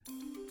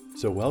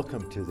So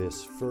welcome to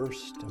this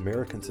first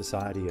American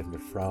Society of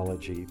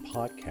Nephrology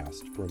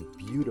podcast from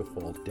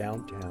beautiful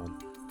downtown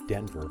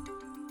Denver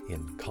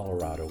in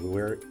Colorado,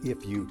 where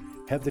if you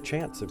have the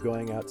chance of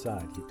going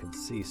outside, you can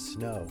see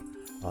snow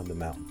on the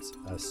mountains,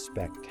 a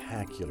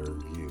spectacular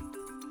view.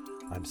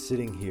 I'm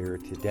sitting here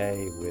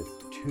today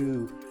with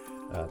two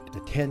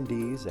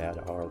attendees at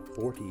our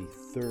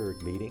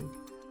 43rd meeting,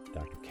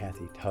 Dr.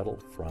 Kathy Tuttle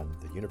from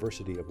the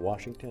University of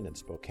Washington in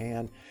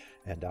Spokane,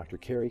 and Dr.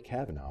 Kerri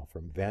Cavanaugh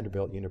from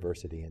Vanderbilt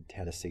University in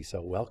Tennessee.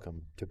 So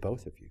welcome to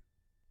both of you.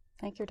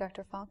 Thank you,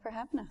 Dr. Falk, for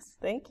having us.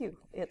 Thank you.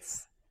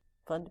 It's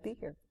fun to be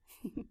here.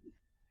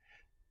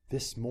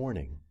 This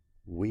morning,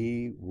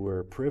 we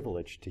were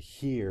privileged to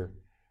hear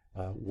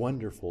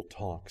wonderful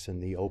talks in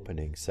the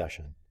opening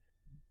session.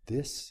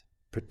 This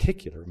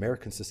particular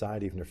American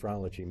Society of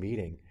Nephrology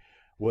meeting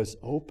was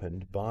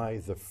opened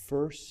by the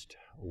first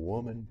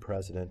woman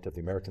president of the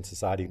American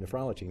Society of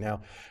Nephrology.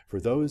 Now, for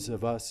those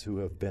of us who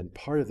have been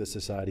part of the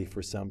society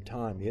for some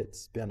time,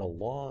 it's been a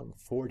long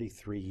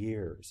 43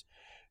 years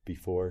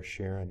before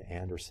Sharon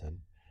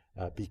Anderson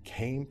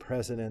became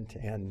president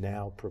and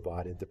now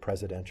provided the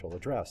presidential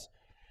address.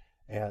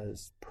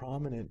 As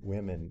prominent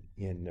women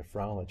in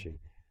nephrology,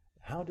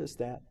 how does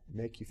that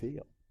make you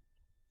feel?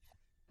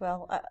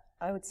 Well,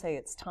 I would say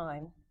it's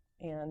time,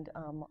 and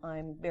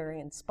I'm very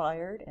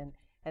inspired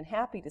and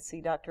happy to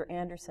see Dr.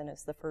 Anderson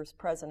as the first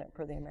president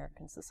for the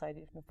American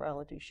Society of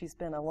Nephrology. She's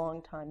been a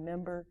long-time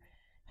member,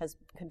 has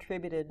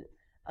contributed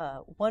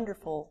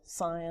wonderful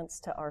science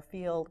to our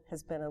field,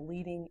 has been a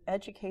leading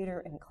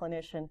educator and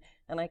clinician,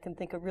 and I can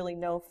think of really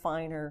no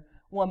finer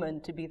woman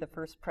to be the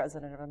first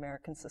president of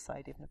American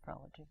Society of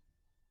Nephrology.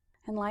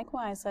 And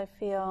likewise, I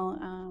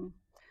feel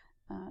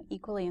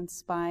equally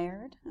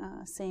inspired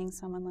seeing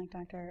someone like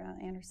Dr.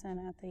 Anderson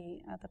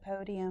at the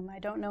podium. I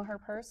don't know her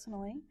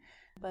personally,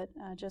 but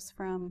just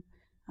from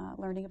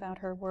learning about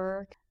her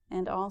work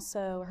and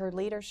also her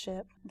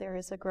leadership, there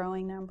is a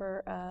growing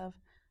number of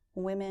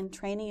women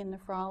training in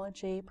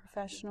nephrology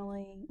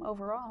professionally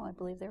overall. I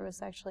believe there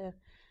was actually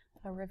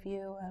a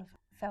review of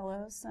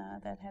fellows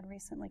that had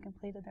recently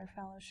completed their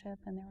fellowship,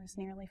 and there was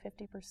nearly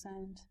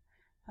 50%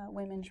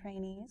 women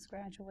trainees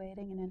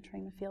graduating and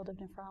entering the field of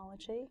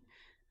nephrology.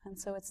 And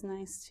so it's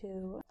nice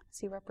to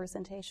see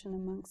representation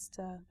amongst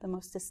the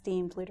most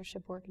esteemed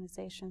leadership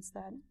organizations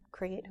that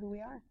create who we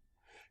are.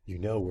 You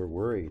know, we're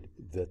worried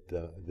that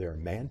there are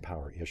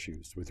manpower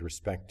issues with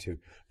respect to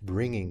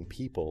bringing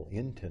people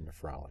into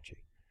nephrology.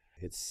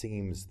 It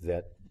seems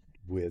that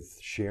with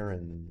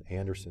Sharon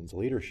Anderson's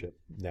leadership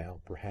now,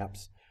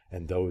 perhaps,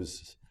 and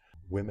those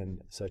women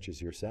such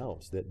as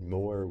yourselves, that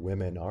more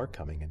women are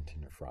coming into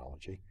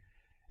nephrology.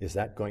 Is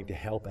that going to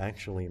help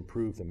actually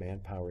improve the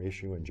manpower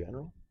issue in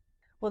general?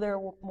 Well, there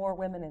are more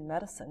women in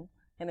medicine,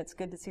 and it's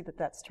good to see that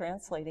that's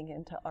translating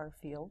into our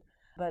field.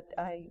 But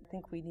I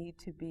think we need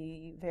to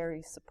be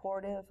very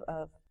supportive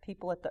of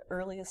people at the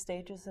earliest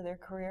stages of their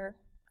career,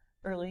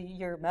 early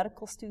year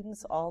medical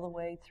students all the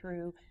way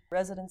through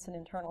residents in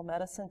internal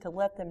medicine, to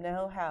let them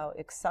know how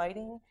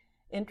exciting,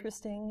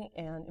 interesting,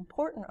 and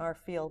important our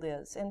field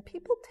is. And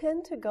people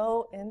tend to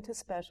go into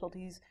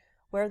specialties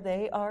where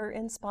they are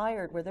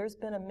inspired, where there's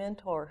been a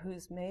mentor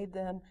who's made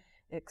them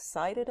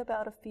excited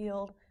about a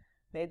field,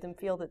 made them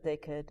feel that they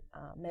could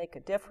make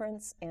a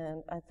difference.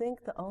 And I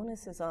think the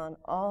onus is on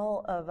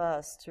all of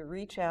us to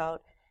reach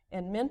out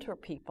and mentor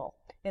people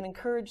and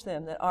encourage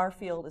them that our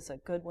field is a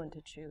good one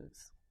to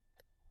choose.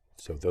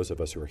 So those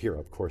of us who are here,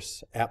 of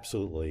course,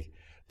 absolutely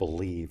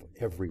believe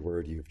every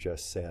word you've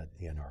just said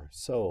in our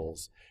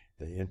souls.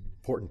 The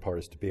important part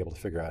is to be able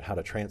to figure out how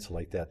to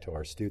translate that to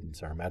our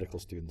students, our medical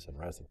students and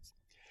residents.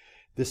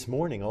 This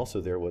morning also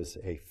there was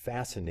a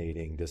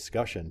fascinating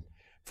discussion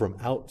from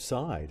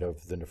outside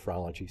of the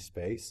nephrology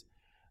space,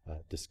 a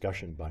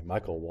discussion by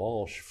Michael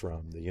Walsh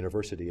from the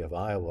University of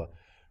Iowa,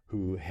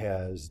 who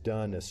has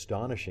done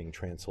astonishing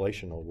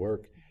translational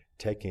work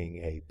taking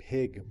a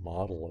pig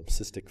model of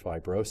cystic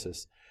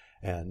fibrosis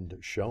and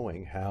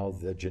showing how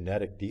the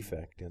genetic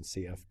defect in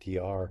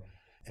CFTR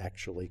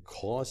actually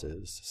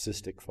causes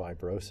cystic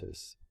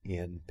fibrosis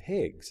in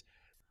pigs.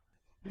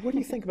 What do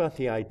you think about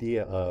the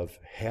idea of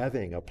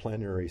having a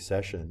plenary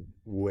session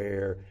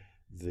where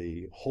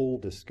the whole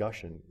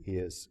discussion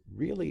is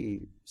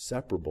really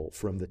separable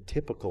from the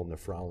typical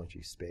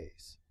nephrology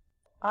space?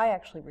 I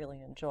actually really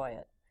enjoy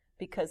it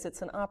because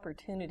it's an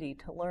opportunity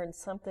to learn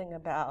something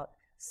about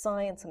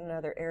science in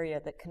another area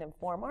that can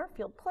inform our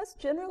field, plus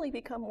generally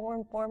become more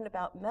informed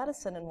about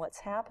medicine and what's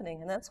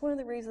happening. And that's one of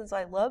the reasons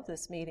I love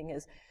this meeting,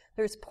 is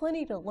there's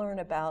plenty to learn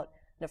about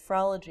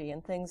nephrology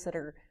and things that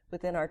are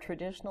within our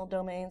traditional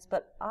domains,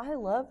 but I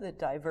love the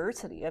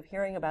diversity of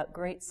hearing about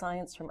great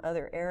science from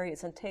other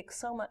areas and take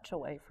so much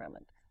away from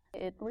it.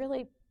 It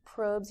really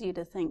probes you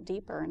to think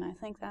deeper, and I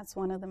think that's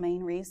one of the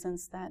main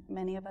reasons that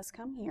many of us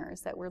come here,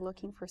 is that we're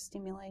looking for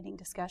stimulating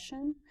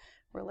discussion,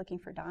 we're looking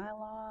for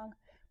dialogue,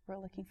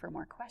 we're looking for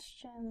more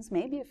questions,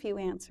 maybe a few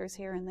answers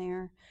here and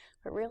there,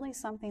 but really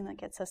something that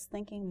gets us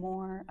thinking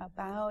more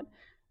about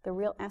the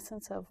real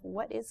essence of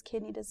what is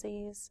kidney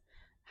disease,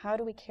 how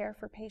do we care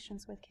for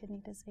patients with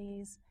kidney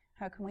disease?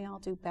 How can we all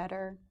do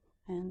better?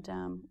 And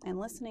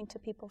listening to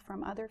people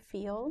from other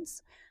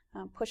fields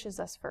pushes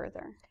us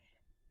further.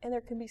 And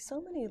there can be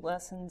so many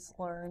lessons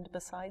learned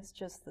besides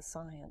just the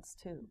science,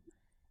 too.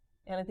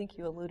 And I think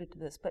you alluded to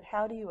this, but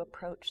how do you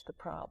approach the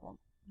problem?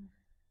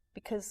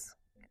 Because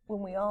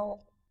when we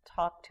all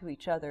talk to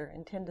each other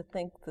and tend to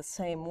think the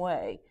same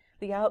way,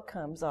 the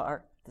outcomes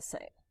are the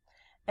same.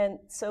 And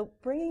so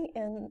bringing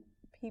in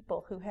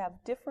people who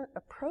have different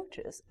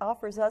approaches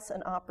offers us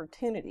an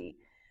opportunity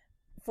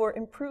for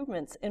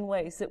improvements in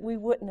ways that we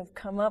wouldn't have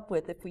come up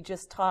with if we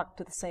just talked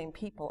to the same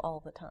people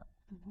all the time.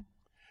 Mm-hmm.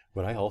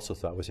 What I also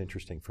thought was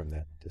interesting from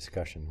that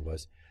discussion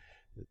was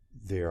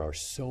there are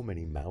so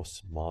many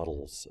mouse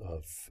models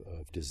of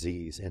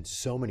disease and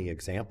so many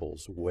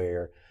examples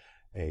where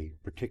a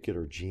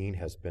particular gene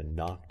has been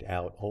knocked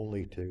out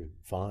only to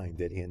find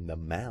that in the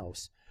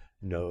mouse,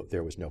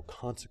 there was no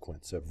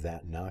consequence of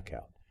that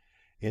knockout.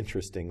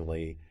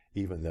 Interestingly,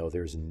 even though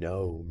there's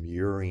no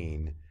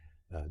murine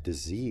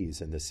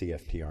disease in the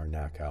CFTR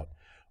knockout,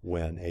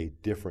 when a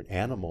different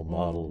animal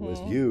model was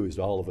used,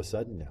 all of a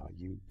sudden now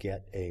you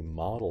get a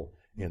model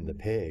in the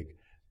pig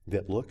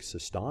that looks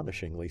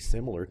astonishingly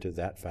similar to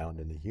that found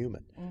in the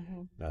human.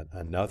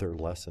 Another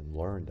lesson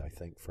learned, I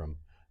think, from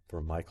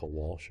Michael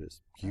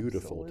Walsh's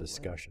beautiful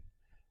discussion,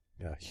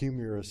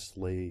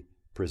 humorously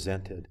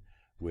presented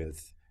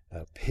with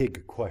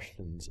pig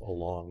questions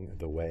along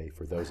the way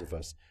for those of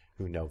us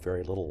who know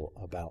very little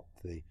about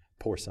the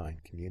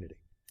porcine community.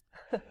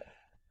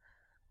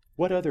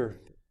 What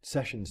other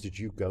sessions did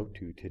you go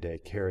to today,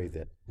 Kerri,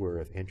 that were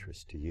of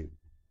interest to you?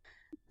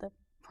 The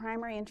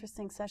primary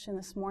interesting session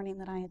this morning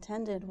that I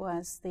attended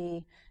was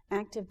the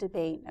active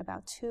debate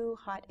about two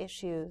hot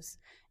issues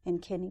in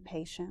kidney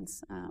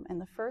patients.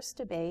 And the first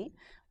debate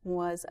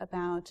was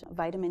about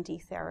vitamin D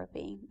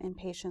therapy in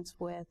patients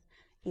with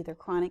either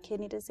chronic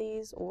kidney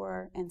disease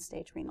or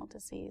end-stage renal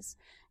disease.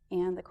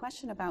 And the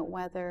question about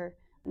whether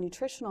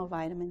nutritional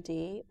vitamin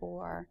D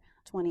or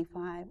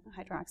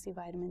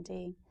 25-hydroxyvitamin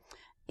D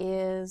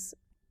is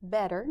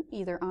better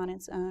either on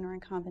its own or in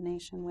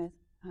combination with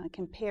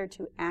compared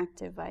to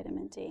active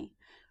vitamin D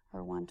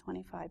or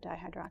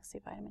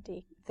 1,25-dihydroxyvitamin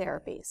D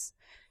therapies.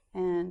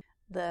 And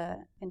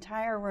the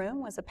entire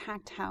room was a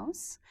packed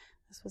house.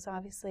 This was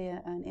obviously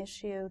an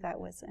issue that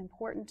was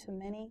important to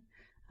many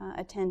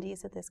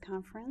attendees at this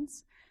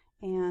conference.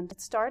 And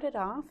it started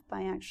off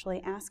by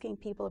actually asking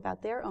people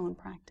about their own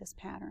practice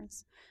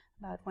patterns,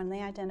 about when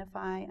they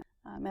identify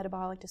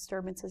metabolic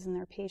disturbances in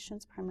their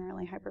patients,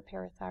 primarily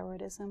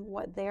hyperparathyroidism,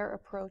 what their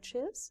approach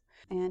is.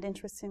 And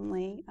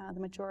interestingly, the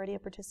majority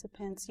of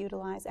participants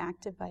utilize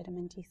active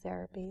vitamin D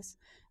therapies,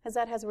 as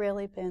that has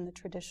really been the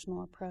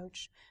traditional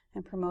approach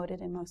and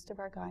promoted in most of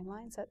our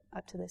guidelines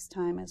up to this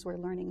time as we're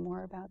learning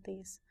more about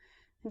these.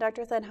 And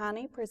Dr.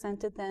 Thadhani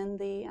presented then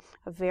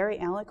a very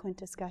eloquent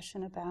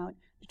discussion about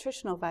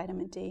nutritional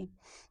vitamin D,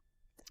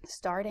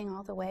 starting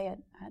all the way at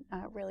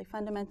really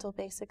fundamental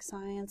basic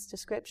science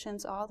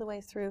descriptions all the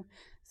way through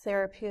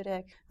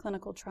therapeutic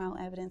clinical trial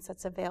evidence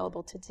that's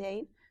available to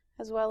date,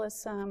 as well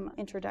as some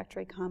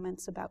introductory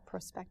comments about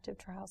prospective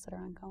trials that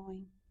are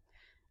ongoing.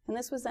 And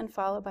this was then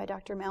followed by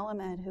Dr.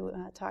 Melamed, who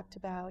talked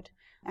about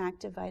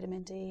active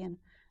vitamin D, and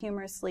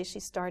humorously she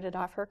started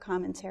off her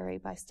commentary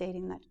by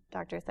stating that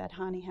Dr.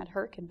 Thadhani had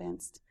her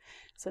convinced.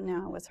 So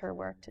now it was her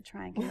work to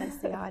try and convince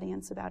the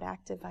audience about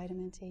active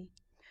vitamin D.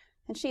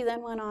 And she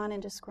then went on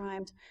and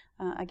described,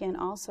 again,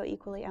 also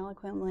equally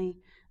eloquently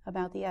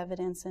about the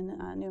evidence in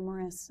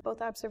numerous,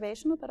 both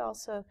observational but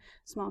also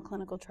small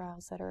clinical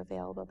trials that are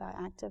available about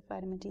active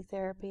vitamin D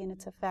therapy and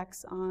its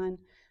effects on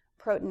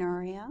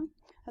proteinuria,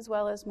 as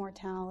well as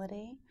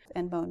mortality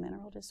and bone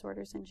mineral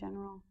disorders in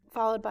general,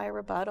 followed by a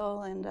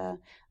rebuttal and a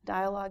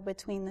dialogue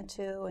between the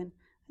two. And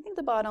I think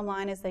the bottom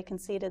line is they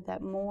conceded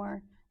that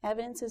more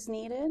evidence is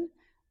needed,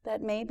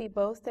 that maybe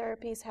both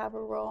therapies have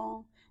a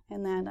role,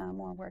 and that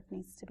more work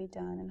needs to be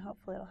done, and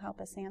hopefully it'll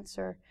help us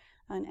answer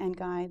and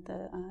guide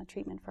the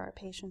treatment for our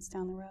patients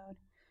down the road.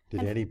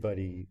 Did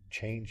anybody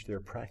change their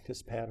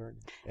practice pattern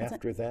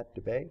after that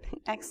debate?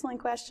 Excellent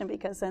question,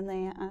 because then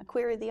they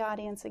queried the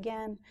audience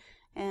again,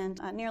 and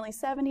nearly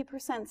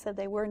 70% said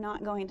they were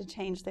not going to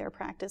change their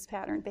practice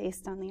pattern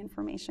based on the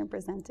information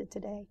presented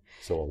today.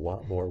 So a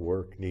lot more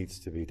work needs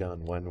to be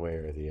done one way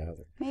or the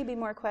other. Maybe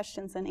more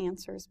questions than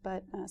answers,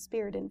 but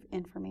spirited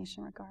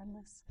information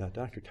regardless. Now,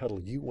 Dr.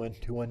 Tuttle, you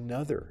went to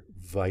another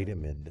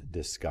vitamin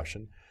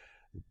discussion,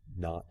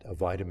 not a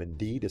vitamin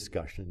D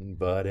discussion,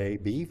 but a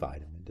B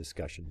vitamin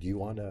discussion. Do you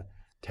want to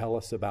tell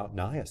us about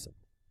niacin?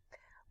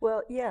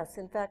 Well, yes.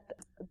 In fact,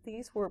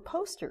 these were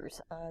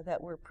posters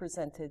that were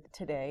presented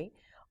today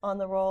on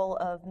the role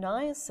of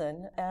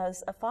niacin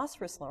as a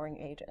phosphorus-lowering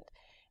agent,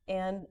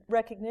 and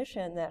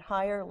recognition that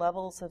higher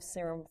levels of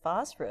serum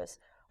phosphorus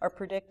are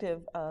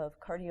predictive of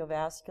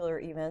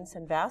cardiovascular events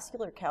and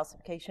vascular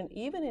calcification,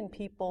 even in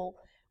people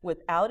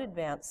without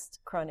advanced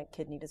chronic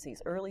kidney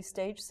disease, early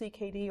stage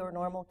CKD or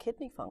normal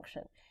kidney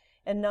function.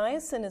 And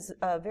niacin is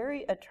a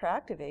very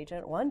attractive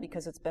agent, one,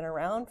 because it's been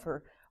around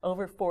for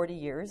over 40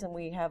 years, and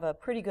we have a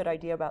pretty good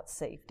idea about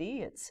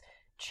safety. It's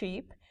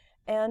cheap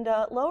and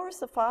lowers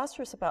the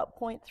phosphorus about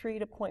 0.3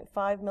 to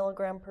 0.5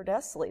 milligram per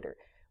deciliter,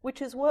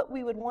 which is what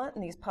we would want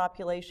in these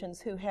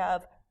populations who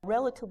have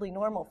relatively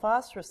normal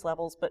phosphorus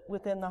levels, but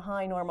within the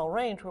high normal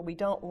range where we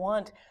don't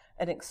want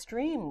an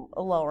extreme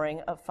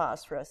lowering of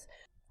phosphorus.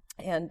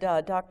 And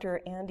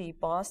Dr. Andy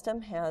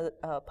Boston has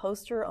a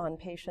poster on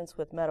patients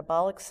with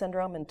metabolic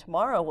syndrome, and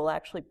tomorrow we'll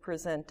actually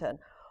present an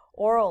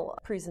oral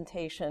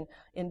presentation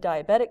in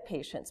diabetic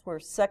patients where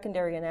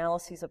secondary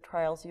analyses of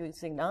trials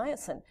using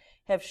niacin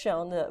have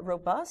shown the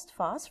robust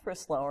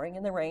phosphorus lowering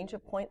in the range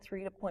of 0.3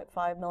 to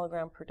 0.5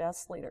 milligram per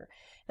deciliter.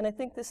 And I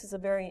think this is a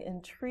very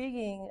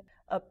intriguing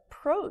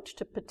approach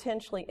to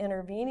potentially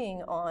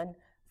intervening on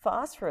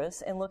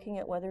phosphorus and looking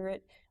at whether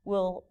it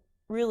will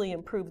really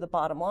improve the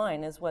bottom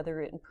line, as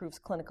whether it improves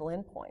clinical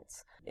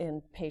endpoints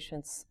in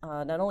patients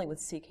not only with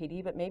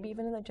CKD but maybe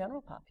even in the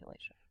general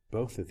population.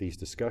 Both of these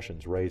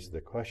discussions raise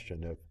the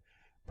question of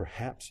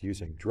perhaps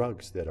using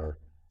drugs that are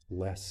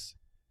less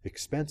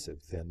expensive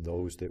than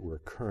those that we're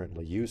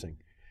currently using.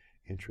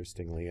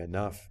 Interestingly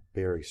enough,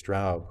 Barry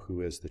Straub,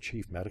 who is the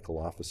Chief Medical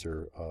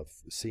Officer of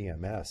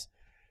CMS,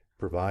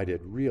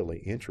 provided really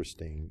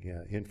interesting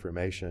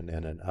information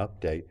and an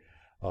update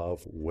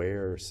of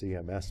where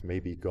CMS may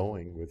be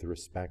going with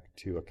respect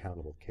to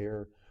accountable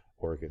care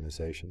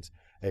organizations,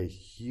 a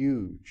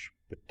huge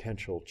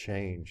potential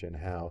change in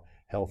how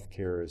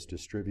healthcare is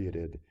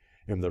distributed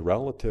in the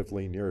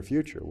relatively near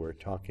future. We're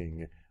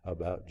talking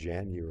about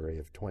January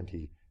of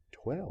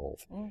 2012.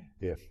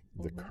 If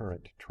the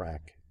current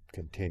track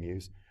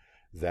continues,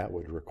 that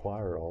would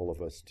require all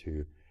of us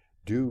to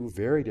do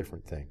very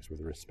different things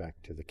with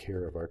respect to the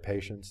care of our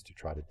patients, to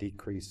try to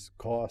decrease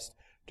cost,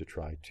 to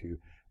try to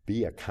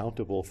be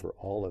accountable for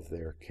all of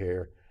their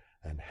care,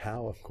 and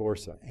how, of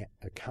course,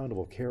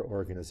 accountable care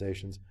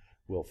organizations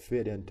will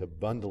fit into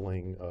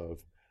bundling of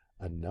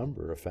a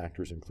number of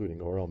factors,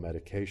 including oral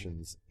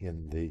medications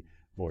in the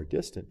more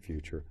distant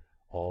future,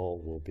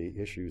 all will be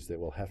issues that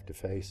we'll have to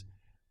face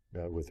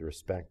with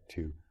respect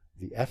to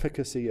the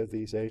efficacy of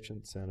these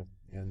agents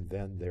and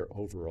then their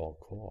overall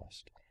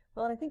cost.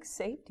 Well, and I think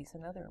safety is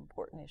another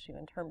important issue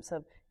in terms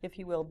of, if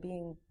you will,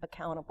 being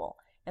accountable.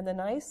 And the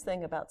nice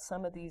thing about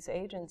some of these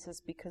agents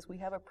is because we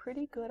have a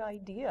pretty good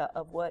idea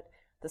of what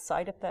the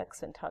side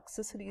effects and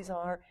toxicities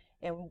are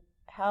and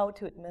how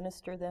to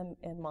administer them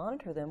and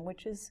monitor them,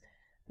 which is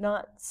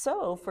not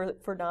so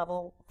for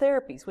novel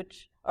therapies,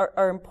 which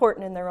are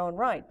important in their own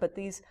right. But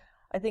these,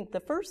 I think the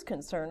first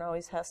concern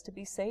always has to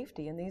be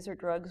safety. And these are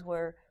drugs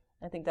where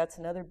I think that's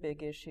another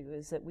big issue,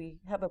 is that we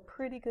have a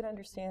pretty good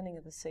understanding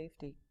of the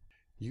safety.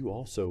 You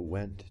also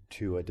went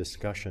to a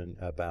discussion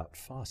about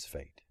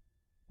phosphate.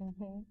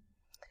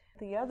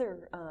 The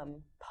other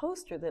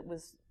poster that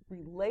was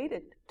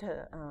related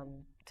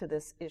to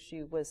this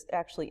issue was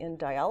actually in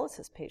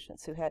dialysis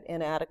patients who had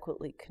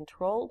inadequately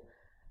controlled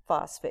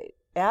phosphate,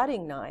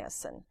 adding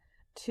niacin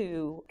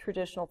to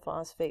traditional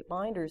phosphate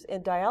binders.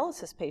 In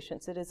dialysis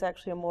patients, it is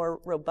actually a more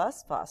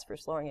robust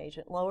phosphorus lowering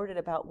agent, lowered at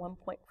about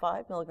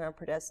 1.5 milligram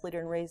per deciliter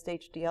and raised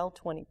HDL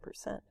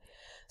 20%.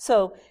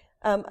 So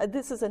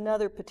this is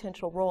another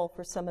potential role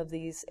for some of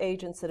these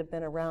agents that have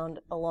been around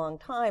a long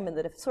time and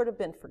that have sort of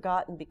been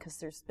forgotten because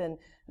there's been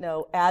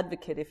no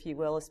advocate, if you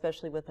will,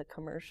 especially with a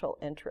commercial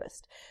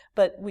interest.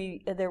 But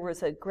there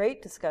was a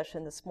great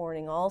discussion this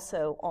morning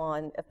also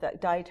on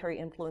dietary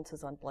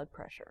influences on blood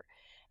pressure.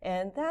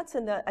 And that's,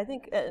 I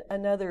think,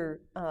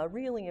 another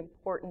really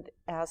important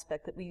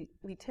aspect that we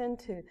tend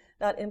to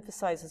not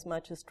emphasize as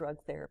much as drug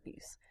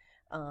therapies.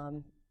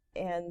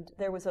 And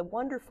there was a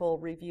wonderful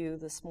review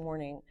this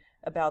morning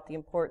about the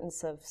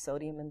importance of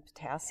sodium and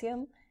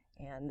potassium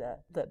and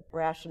the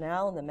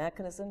rationale and the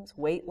mechanisms,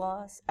 weight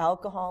loss,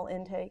 alcohol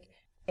intake,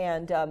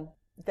 and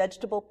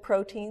vegetable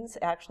proteins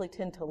actually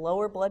tend to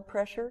lower blood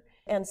pressure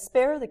and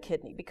spare the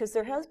kidney, because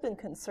there has been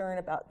concern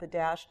about the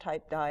DASH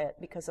type diet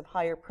because of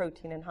higher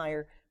protein and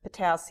higher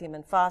potassium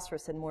and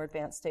phosphorus in more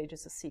advanced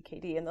stages of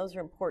CKD, and those are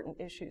important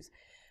issues.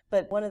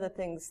 But one of the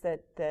things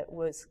that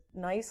was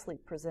nicely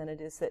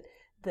presented is that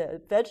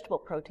the vegetable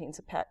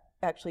proteins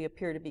actually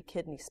appear to be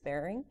kidney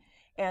sparing,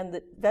 and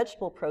the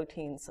vegetable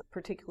proteins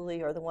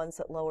particularly are the ones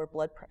that lower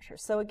blood pressure.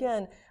 So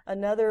again,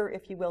 another,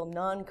 if you will,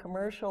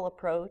 non-commercial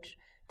approach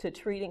to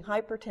treating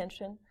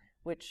hypertension,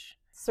 which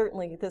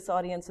certainly this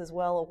audience is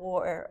well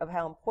aware of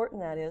how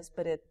important that is,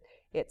 but it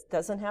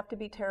doesn't have to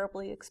be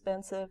terribly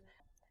expensive,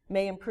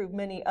 may improve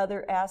many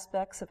other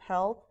aspects of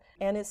health,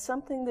 and is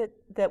something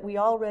that we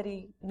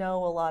already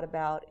know a lot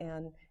about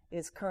and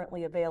is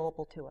currently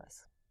available to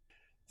us.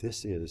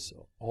 This is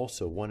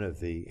also one of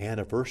the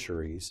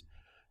anniversaries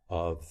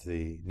of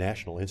the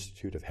National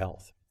Institute of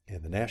Health.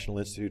 And the National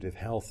Institute of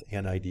Health,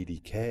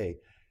 NIDDK,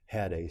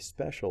 had a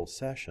special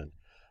session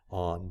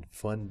on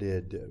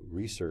funded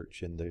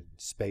research in the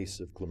space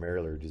of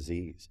glomerular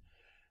disease.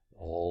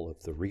 All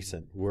of the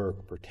recent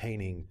work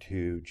pertaining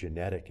to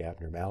genetic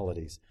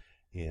abnormalities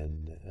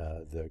in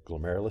the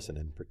glomerulus, and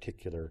in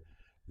particular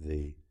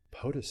the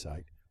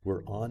podocyte,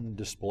 were on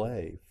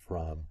display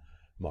from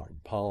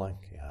Martin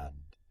Pollack and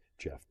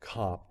Jeff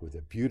Kopp with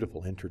a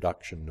beautiful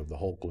introduction of the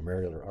whole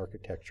glomerular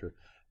architecture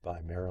by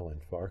Marilyn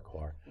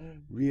Farquhar,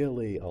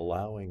 really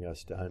allowing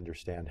us to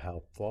understand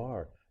how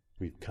far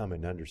we've come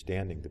in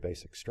understanding the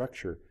basic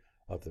structure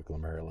of the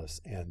glomerulus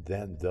and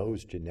then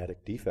those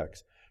genetic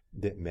defects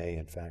that may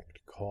in fact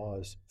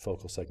cause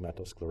focal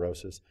segmental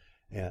sclerosis,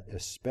 and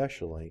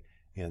especially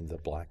in the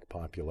Black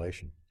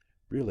population.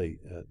 Really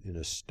an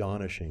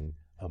astonishing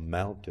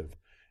amount of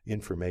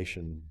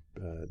information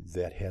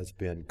that has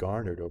been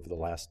garnered over the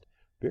last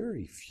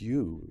very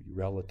few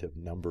relative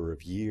number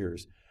of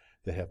years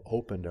that have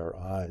opened our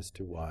eyes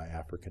to why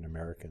African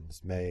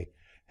Americans may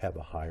have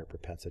a higher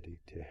propensity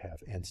to have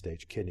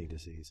end-stage kidney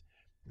disease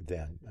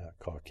than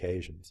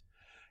Caucasians.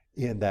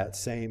 In that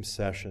same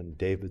session,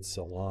 David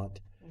Salant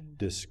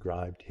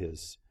described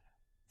his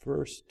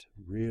first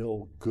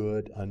real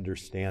good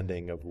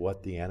understanding of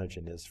what the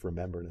antigen is for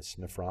membranous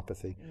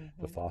nephropathy,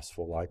 the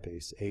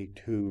phospholipase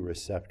A2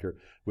 receptor,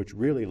 which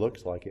really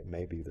looks like it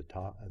may be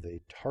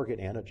the target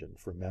antigen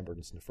for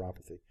membranous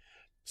nephropathy.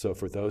 So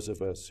for those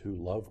of us who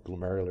love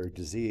glomerular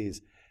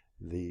disease,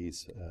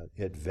 these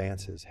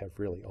advances have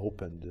really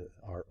opened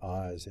our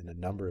eyes in a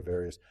number of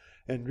areas.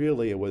 And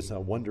really it was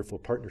a wonderful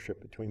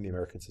partnership between the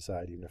American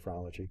Society of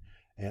Nephrology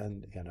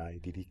and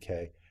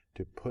NIDDK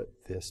to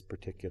put this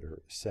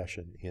particular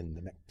session in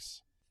the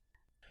mix.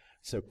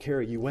 So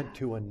Kerri, you went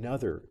to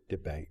another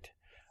debate,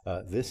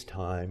 this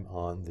time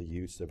on the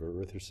use of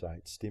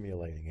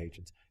erythrocyte-stimulating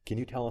agents. Can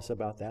you tell us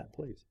about that,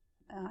 please?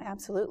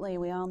 Absolutely.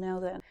 We all know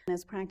that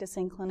as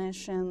practicing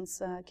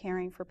clinicians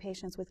caring for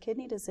patients with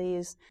kidney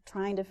disease,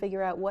 trying to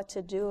figure out what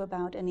to do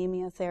about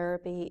anemia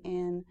therapy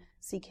in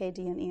CKD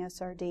and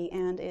ESRD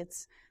and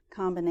its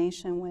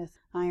combination with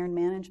iron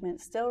management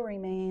still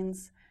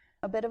remains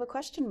a bit of a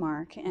question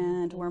mark,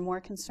 and we're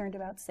more concerned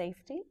about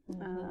safety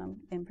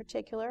in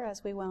particular,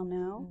 as we well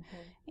know,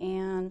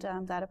 and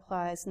that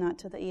applies not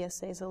to the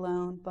ESAs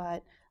alone,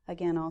 but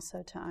again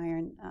also to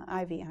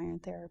IV iron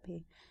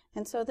therapy.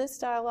 And so this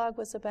dialogue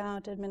was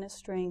about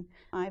administering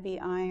IV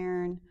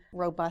iron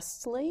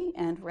robustly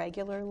and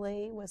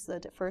regularly was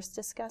the first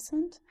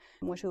discussant,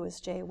 which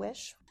was Jay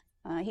Wish.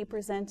 He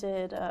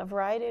presented a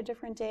variety of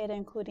different data,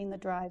 including the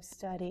DRIVE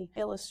study,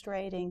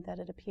 illustrating that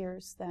it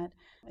appears that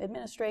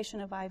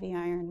administration of IV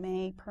iron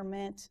may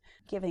permit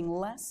giving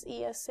less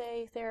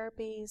ESA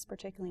therapies,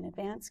 particularly in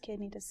advanced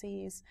kidney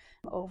disease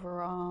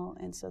overall,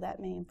 and so that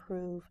may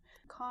improve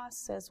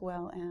costs as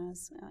well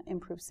as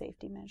improve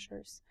safety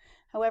measures.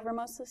 However,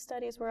 most of the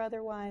studies were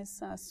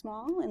otherwise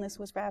small, and this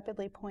was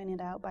rapidly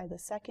pointed out by the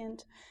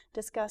second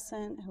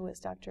discussant, who was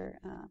Dr.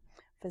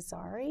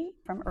 Vazari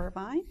from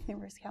Irvine,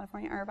 University of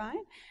California,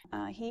 Irvine.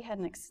 He had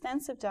an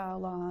extensive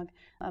dialogue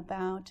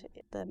about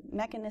the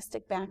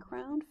mechanistic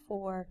background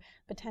for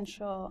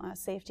potential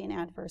safety and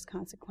adverse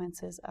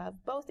consequences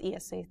of both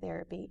ESA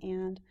therapy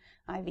and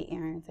IV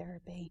iron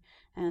therapy,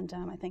 and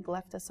I think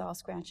left us all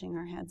scratching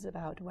our heads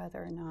about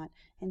whether or not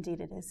indeed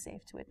it is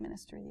safe to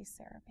administer these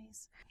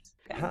therapies.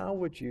 How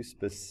would you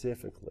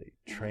specifically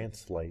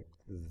translate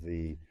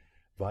the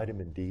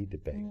vitamin D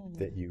debate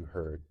that you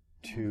heard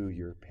to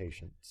your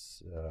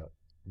patients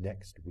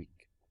next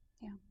week?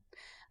 Yeah,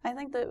 I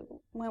think that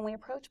when we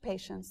approach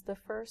patients, the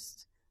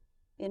first,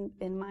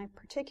 in my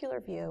particular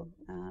view,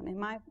 in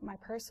my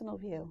personal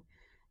view,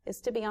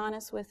 is to be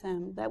honest with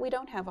them that we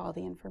don't have all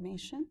the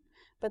information,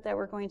 but that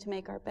we're going to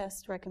make our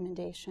best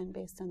recommendation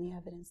based on the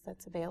evidence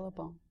that's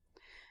available.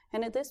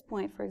 And at this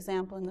point, for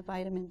example, in the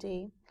vitamin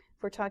D,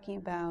 if we're talking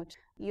about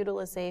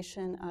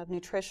utilization of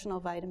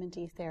nutritional vitamin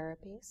D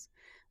therapies,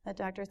 that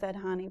Dr.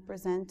 Thadhani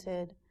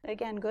presented,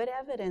 again, good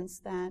evidence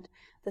that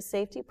the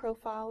safety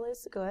profile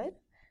is good.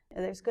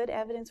 There's good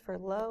evidence for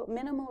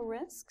minimal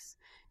risks,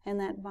 and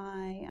that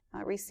by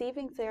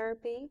receiving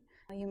therapy,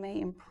 you may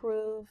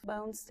improve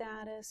bone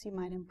status, you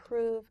might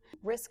improve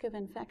risk of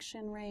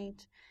infection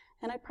rate,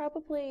 and I'd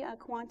probably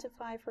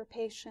quantify for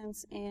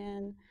patients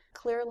in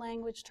clear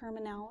language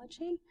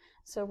terminology.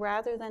 So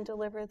rather than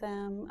deliver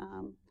them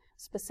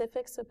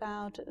specifics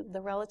about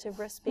the relative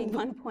risk being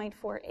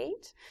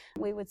 1.48,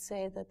 we would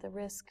say that the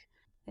risk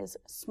is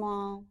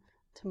small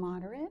to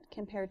moderate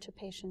compared to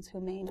patients who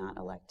may not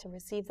elect to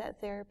receive that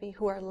therapy,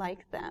 who are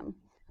like them,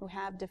 who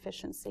have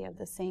deficiency of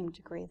the same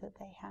degree that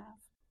they have.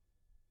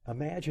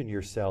 Imagine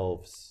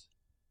yourselves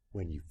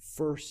when you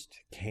first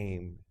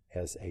came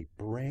as a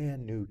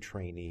brand new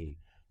trainee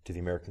to the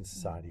American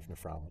Society of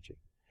Nephrology.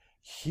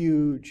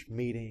 Huge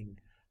meeting,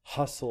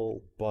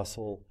 hustle,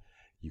 bustle.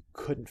 You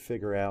couldn't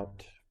figure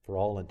out, for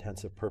all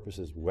intensive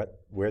purposes,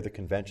 where the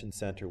convention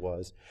center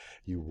was.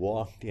 You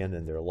walked in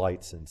and there are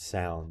lights and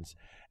sounds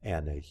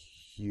and a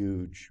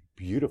huge,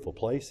 beautiful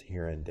place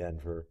here in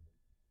Denver.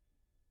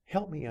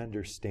 Help me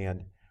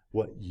understand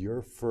what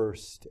your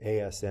first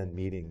ASN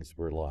meetings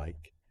were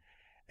like,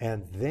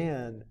 and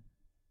then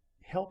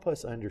help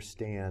us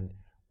understand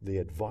the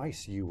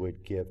advice you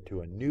would give to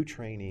a new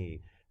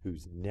trainee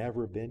who's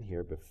never been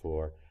here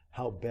before,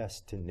 how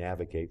best to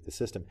navigate the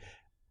system.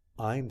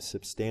 I'm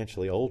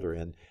substantially older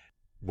and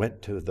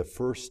went to the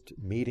first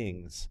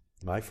meetings.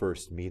 My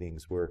first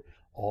meetings were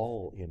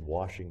all in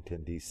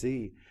Washington,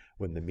 D.C.,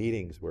 when the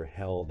meetings were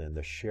held in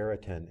the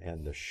Sheraton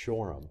and the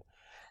Shoreham.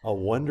 A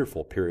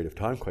wonderful period of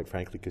time, quite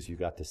frankly, because you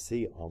got to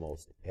see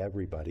almost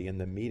everybody,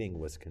 and the meeting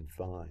was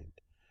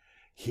confined.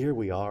 Here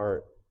we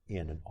are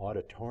in an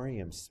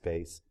auditorium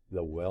space,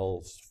 the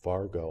Wells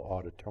Fargo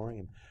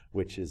Auditorium,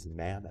 which is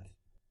mammoth.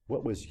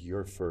 What was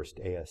your first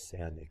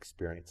ASN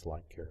experience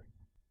like, Kerri?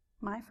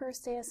 My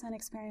first ASN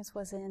experience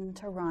was in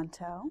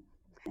Toronto,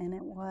 and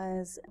it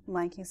was,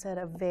 like you said,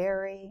 a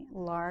very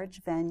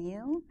large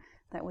venue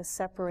that was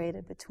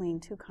separated between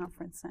two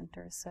conference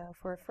centers. So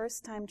for a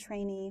first-time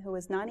trainee who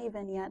was not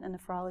even yet a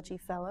nephrology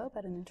fellow,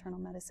 but an internal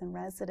medicine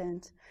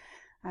resident,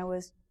 I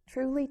was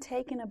truly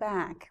taken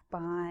aback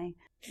by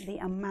the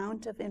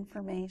amount of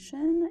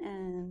information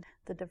and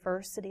the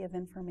diversity of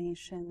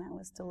information that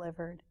was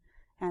delivered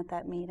at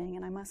that meeting.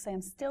 And I must say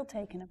I'm still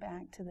taken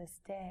aback to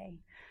this day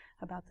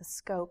about the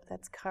scope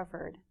that's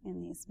covered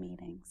in these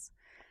meetings.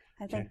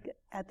 I think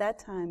at that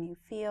time you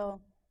feel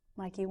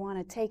like you want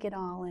to take it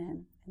all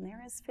in, and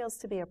there feels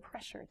to be a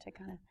pressure to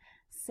kind of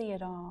see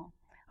it all.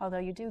 Although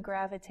you do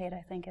gravitate,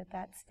 I think, at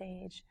that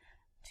stage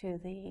to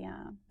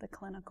the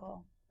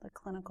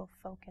clinical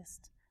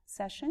focused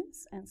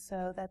sessions, and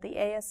so that the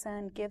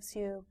ASN gives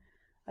you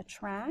a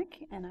track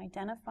and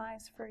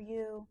identifies for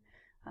you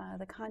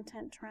the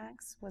content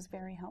tracks was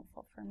very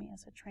helpful for me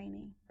as a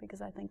trainee,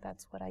 because I think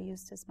that's what I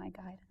used as my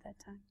guide at that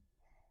time.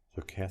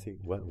 So Kathy,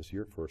 what was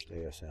your first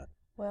ASN?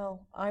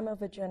 Well, I'm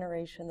of a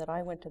generation that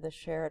I went to the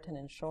Sheraton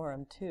in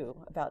Shoreham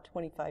too, about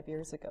 25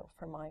 years ago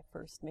for my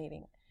first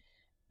meeting.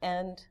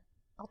 And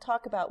I'll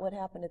talk about what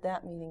happened at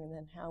that meeting and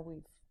then how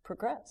we've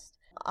progressed.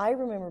 I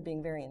remember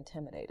being very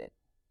intimidated,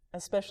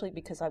 especially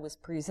because I was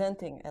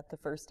presenting at the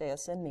first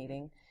ASN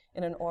meeting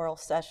in an oral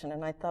session,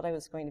 and I thought I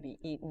was going to be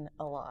eaten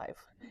alive.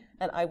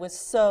 And I was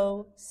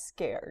so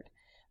scared.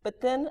 But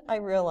then I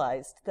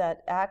realized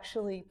that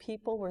actually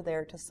people were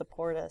there to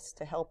support us,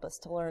 to help us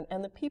to learn,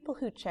 and the people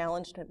who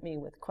challenged me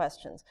with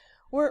questions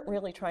weren't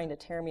really trying to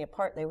tear me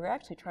apart. They were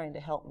actually trying to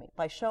help me.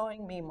 By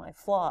showing me my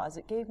flaws,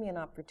 it gave me an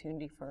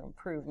opportunity for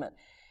improvement.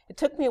 It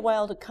took me a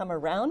while to come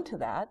around to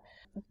that.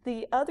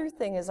 The other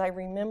thing is I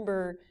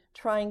remember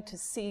trying to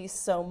see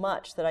so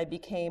much that I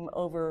became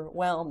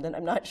overwhelmed, and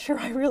I'm not sure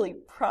I really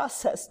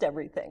processed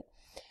everything.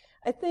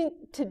 I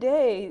think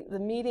today the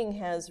meeting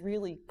has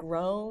really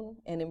grown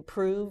and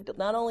improved,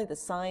 not only the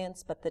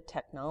science, but the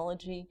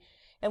technology.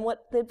 And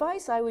what the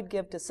advice I would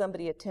give to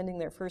somebody attending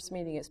their first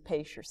meeting is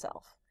pace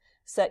yourself.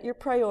 Set your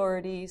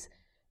priorities,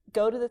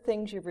 go to the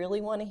things you really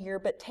want to hear,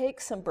 but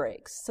take some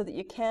breaks so that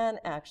you can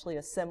actually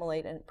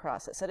assimilate and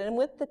process it. And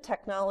with the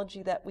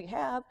technology that we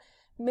have,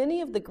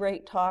 many of the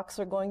great talks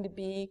are going to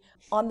be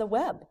on the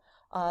web.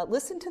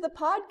 Listen to the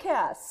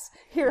podcasts,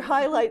 hear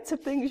highlights of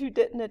things you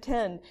didn't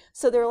attend.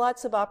 So there are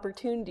lots of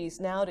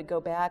opportunities now to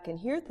go back and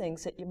hear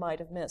things that you might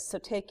have missed. So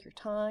take your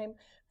time,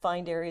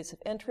 find areas of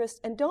interest,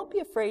 and don't be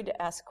afraid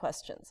to ask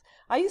questions.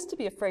 I used to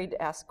be afraid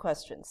to ask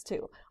questions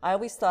too. I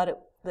always thought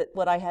that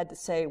what I had to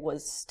say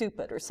was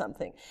stupid or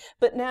something.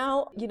 But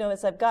now,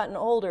 as I've gotten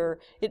older,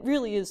 it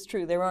really is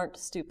true. There aren't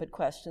stupid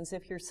questions.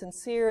 If you're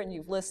sincere and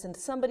you've listened,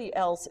 somebody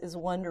else is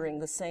wondering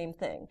the same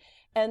thing.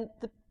 And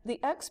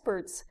the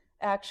experts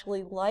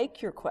actually like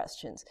your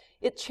questions.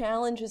 It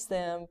challenges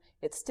them,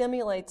 it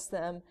stimulates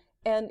them,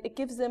 and it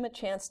gives them a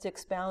chance to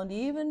expound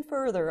even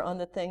further on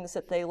the things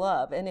that they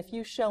love. And if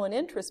you show an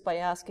interest by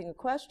asking a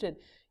question,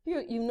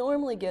 you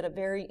normally get a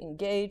very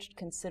engaged,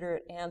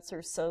 considerate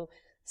answer. So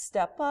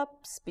step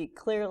up, speak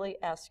clearly,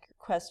 ask your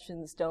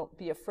questions, don't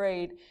be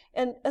afraid,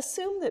 and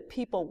assume that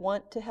people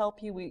want to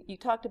help you. You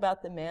talked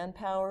about the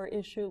manpower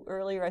issue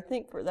earlier. I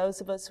think for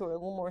those of us who are a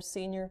little more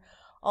senior,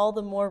 all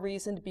the more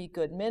reason to be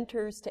good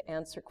mentors, to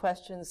answer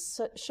questions,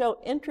 show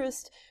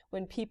interest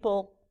when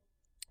people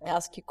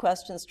ask you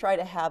questions, try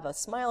to have a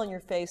smile on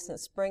your face and a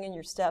spring in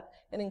your step,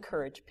 and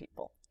encourage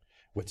people.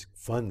 What's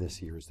fun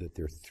this year is that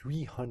there are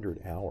 300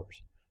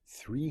 hours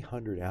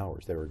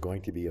that are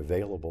going to be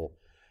available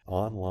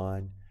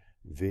online,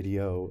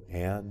 video,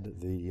 and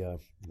the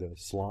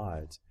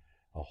slides.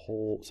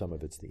 Some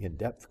of it's the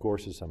in-depth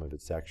courses, some of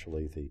it's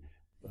actually the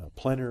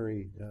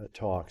plenary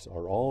talks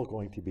are all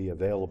going to be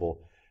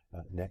available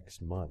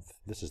next month.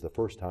 This is the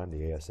first time the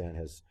ASN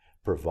has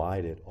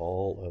provided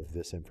all of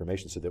this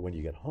information so that when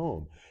you get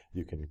home,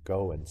 you can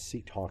go and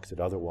see talks that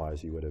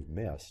otherwise you would have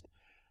missed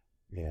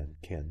and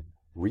can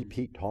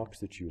repeat talks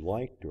that you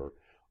liked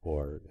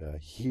or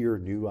hear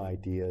new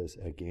ideas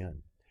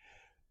again.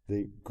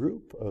 The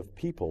group of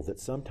people that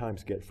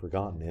sometimes get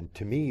forgotten, and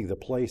to me, the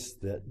place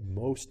that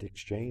most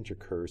exchange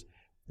occurs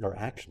are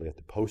actually at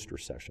the poster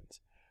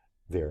sessions.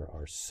 There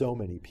are so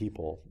many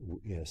people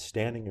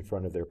standing in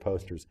front of their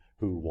posters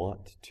who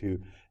want to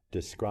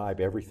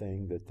describe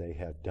everything that they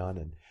have done.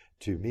 And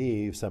to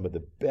me, some of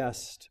the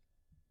best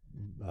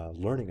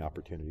learning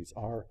opportunities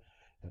are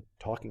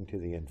talking to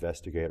the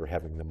investigator,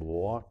 having them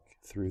walk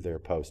through their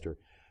poster.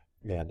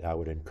 And I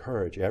would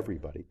encourage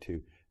everybody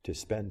to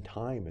spend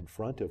time in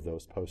front of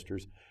those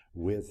posters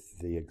with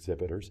the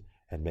exhibitors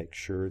and make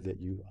sure that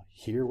you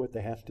hear what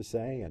they have to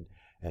say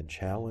and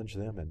challenge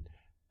them and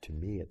to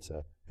me, it's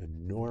an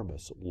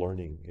enormous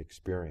learning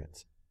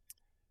experience.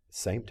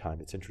 Same time,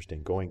 it's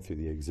interesting going through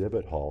the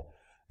exhibit hall.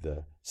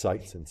 The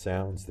sights and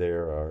sounds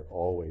there are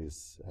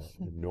always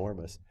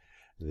enormous.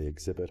 The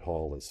exhibit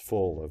hall is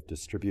full of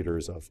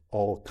distributors of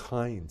all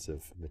kinds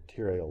of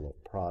material,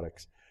 of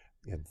products,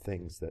 and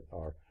things that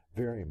are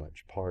very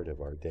much part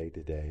of our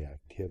day-to-day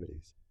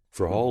activities.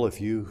 For all of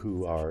you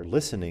who are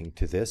listening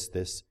to this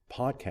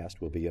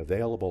podcast will be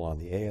available on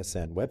the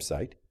ASN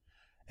website.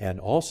 And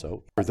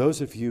also, for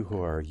those of you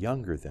who are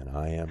younger than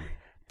I am,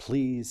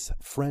 please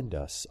friend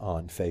us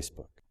on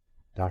Facebook.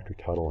 Dr.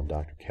 Tuttle and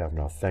Dr.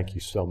 Cavanaugh, thank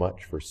you so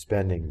much for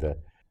spending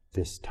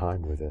this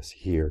time with us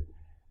here.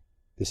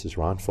 This is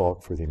Ron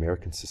Falk for the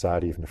American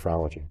Society of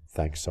Nephrology.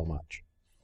 Thanks so much.